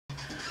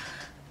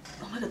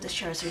God, this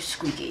chair is so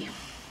squeaky.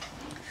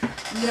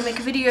 I'm gonna make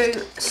a video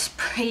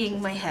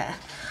spraying my hair.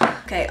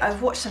 Okay,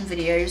 I've watched some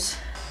videos.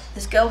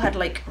 This girl had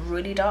like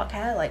really dark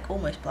hair, like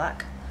almost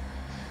black.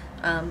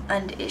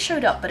 And it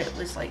showed up, but it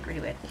was like really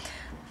weird.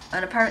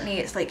 And apparently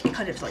it's like, it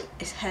kind of like,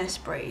 it's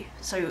hairspray.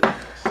 So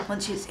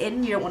once it's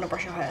in, you don't want to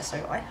brush your hair.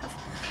 So I have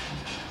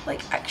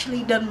like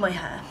actually done my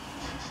hair.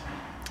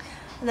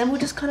 And then we'll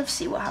just kind of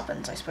see what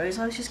happens, I suppose.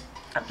 I was just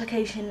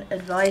application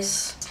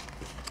advice.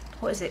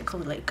 What is it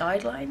called? Like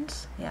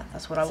guidelines? Yeah,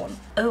 that's what I want.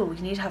 Oh,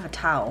 you need to have a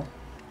towel.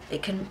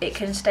 It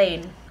can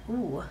stain.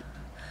 Ooh.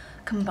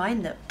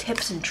 Combine them.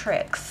 Tips and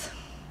tricks.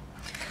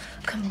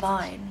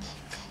 Combine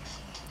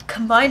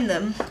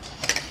them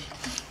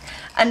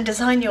and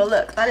design your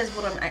look. That is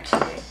what I'm actually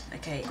doing.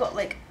 Okay, got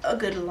like a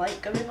good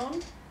light going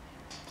on,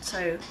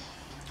 so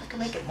I can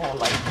make it more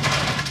light.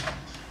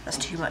 That's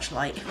too much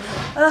light.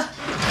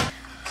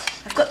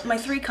 I've got my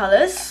 3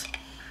 colours.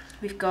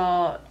 We've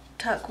got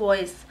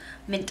turquoise,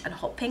 mint and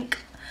hot pink.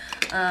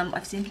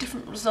 I've seen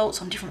different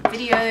results on different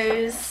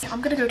videos.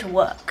 I'm gonna go to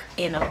work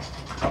in a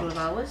couple of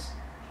hours.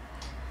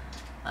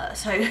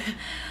 So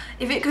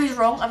if it goes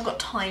wrong, I've got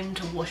time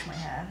to wash my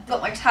hair. I've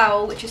got my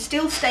towel, which is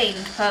still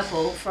stained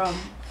purple from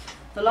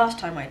the last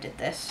time I did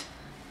this.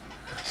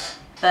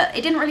 But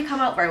it didn't really come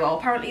out very well.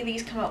 Apparently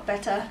these come out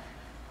better.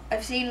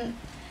 I've seen,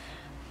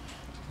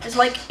 there's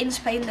like in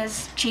Spain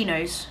there's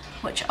chinos,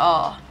 which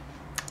are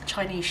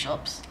Chinese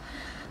shops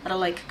that are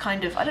like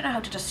kind of, I don't know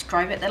how to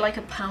describe it. They're like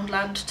a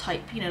Poundland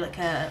type, you know, like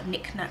a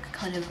knick-knack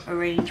kind of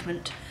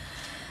arrangement.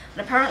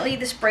 And apparently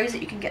the sprays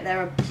that you can get there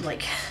are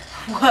like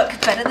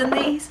work better than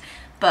these,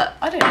 but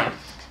I don't know.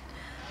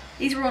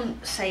 These were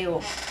on sale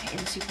in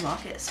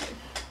supermarkets.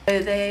 So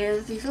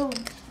there's these little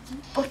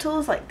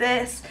bottles like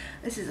this.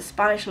 This is a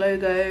Spanish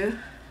logo,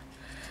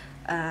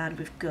 and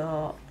we've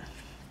got,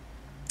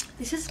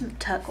 this is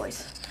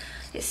turquoise.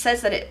 It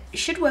says that it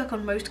should work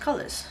on most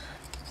colours.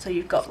 So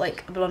you've got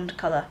like a blonde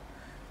colour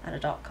and a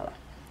dark colour.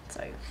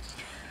 So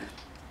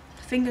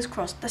fingers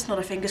crossed. That's not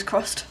a fingers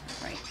crossed.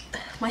 Right.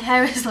 My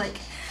hair is like,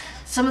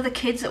 some of the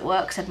kids at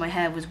work said my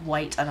hair was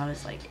white, and I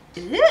was like,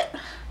 is it?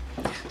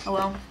 Oh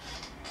well.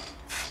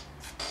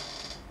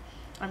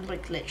 I'm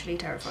like literally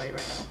terrified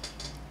right now.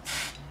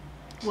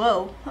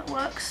 Whoa, that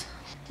works.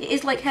 It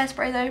is like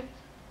hairspray though.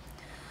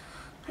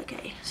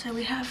 Okay, so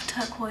we have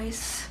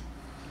turquoise.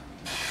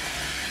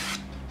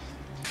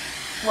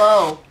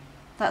 Whoa,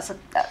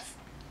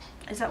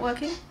 is that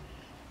working?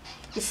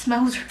 It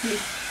smells really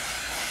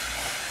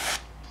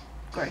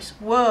gross.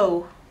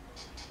 Whoa.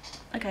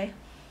 Okay,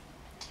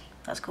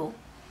 that's cool.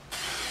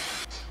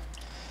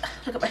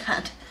 Look at my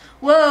hand.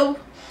 Whoa,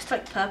 it's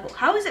like purple.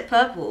 How is it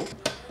purple?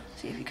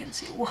 See if you can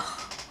see. Whoa,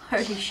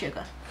 holy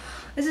sugar.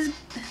 This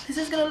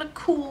is gonna look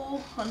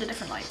cool under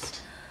different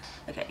lights.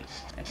 Okay.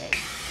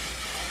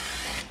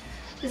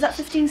 Is that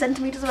 15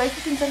 centimeters away?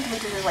 15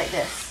 centimeters is like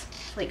this.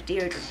 It's like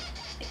deodorant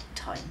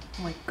time.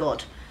 Oh my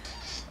god.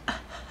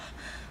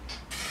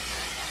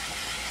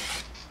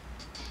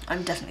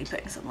 I'm definitely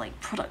putting some like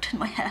product in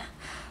my hair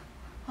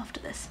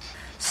after this.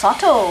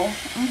 Subtle.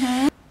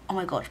 Oh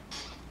my god.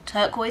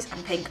 Turquoise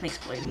and pink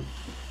mixed blue.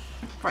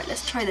 Right,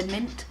 let's try the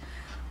mint.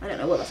 I don't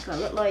know what that's gonna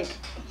look like.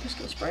 I'm just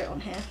gonna spray it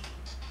on here.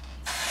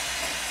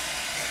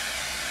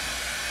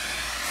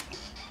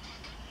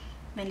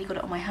 Mainly got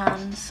it on my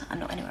hands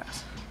and not anywhere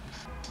else.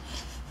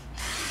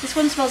 This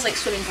one smells like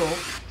swimming pool.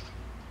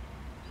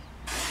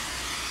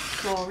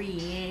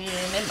 Chlorine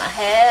in my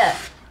hair.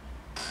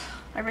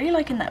 I really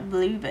like in that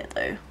blue bit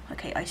though.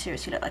 Okay, I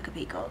seriously look like a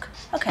peacock.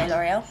 Okay,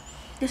 L'Oreal.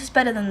 This is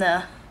better than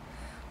the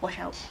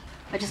washout.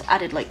 I just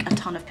added like a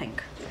ton of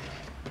pink.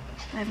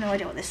 I have no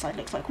idea what this side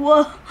looks like.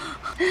 Whoa!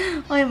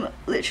 I'm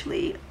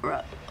literally,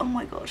 oh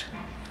my god.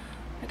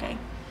 Okay,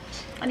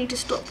 I need to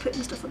stop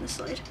putting stuff on this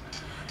side.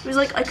 It was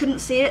like I couldn't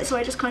see it, so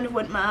I just kind of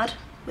went mad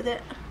with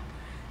it.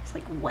 It's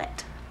like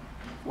wet.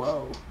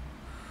 Whoa.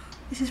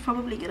 This is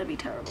probably gonna be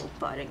terrible,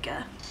 but I don't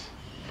care.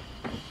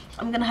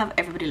 I'm gonna have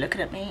everybody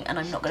looking at me, and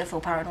I'm not gonna feel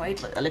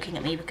paranoid like they're looking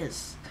at me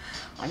because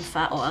I'm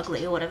fat or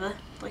ugly or whatever,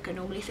 like I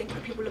normally think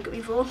that people look at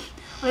me for.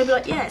 I'll be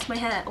like, yeah, it's my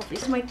hair.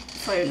 Obviously, my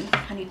phone.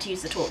 I need to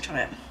use the torch on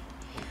it.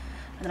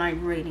 And then I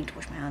really need to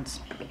wash my hands.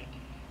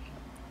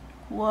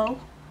 Whoa.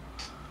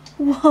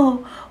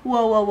 Whoa.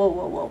 Whoa, whoa, whoa,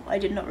 whoa, whoa. I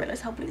did not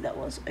realise how blue that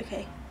was.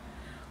 Okay.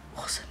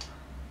 Awesome.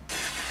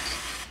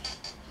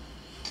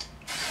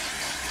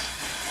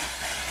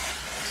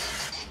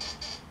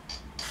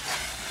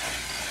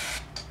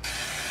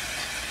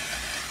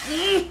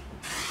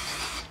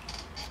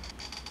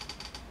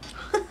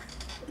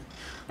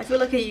 I feel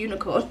like a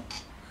unicorn.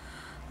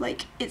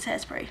 Like, it's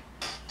hairspray.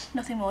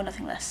 Nothing more,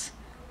 nothing less.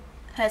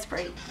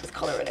 Hairspray with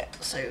colour in it,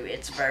 so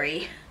it's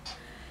very,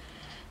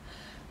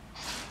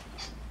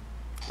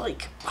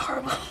 like,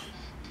 horrible.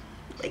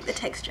 Like the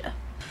texture.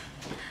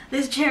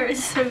 This chair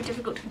is so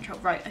difficult to control.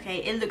 Right,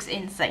 okay, it looks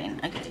insane.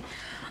 Okay.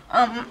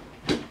 I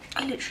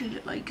literally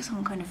look like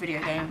some kind of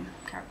video game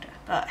character,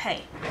 but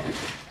hey.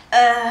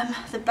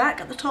 The back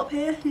at the top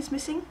here is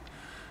missing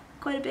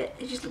quite a bit.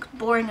 It just looks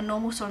boring and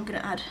normal, so I'm gonna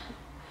add,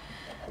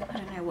 I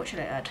don't know, what should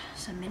I add?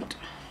 Some mint.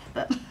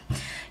 But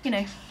you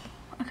know,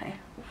 okay.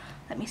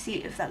 Let me see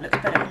if that looks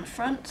better on the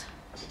front.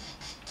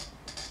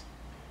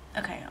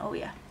 Okay, oh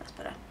yeah, that's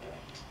better.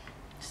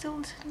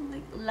 Still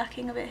like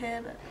lacking a bit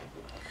here, but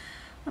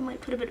I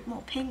might put a bit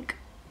more pink.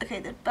 Okay,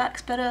 the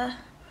back's better.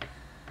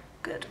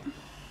 Good.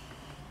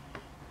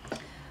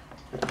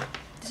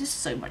 This is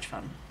so much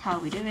fun. How are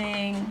we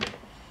doing?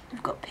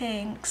 We've got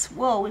pinks.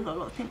 Whoa, we've got a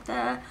lot of pink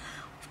there.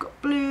 We've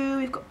got blue,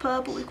 we've got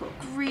purple, we've got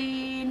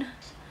green.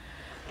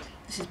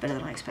 This is better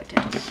than I expected.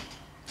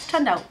 It's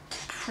turned out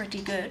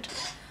pretty good.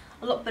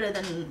 A lot better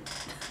than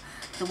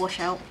the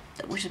washout,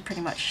 which is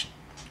pretty much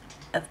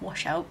a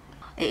washout.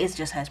 It is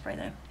just hairspray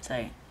though,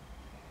 so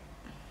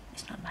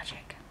it's not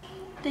magic.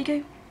 There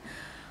you go.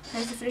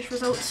 There's the finished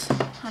results.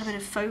 I had a bit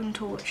of foam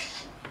torch.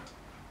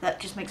 That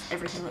just makes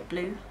everything look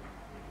blue.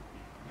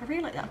 I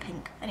really like that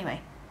pink.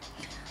 Anyway.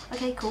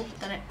 Okay, cool.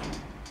 Done it.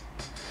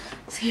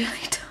 See you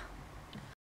later.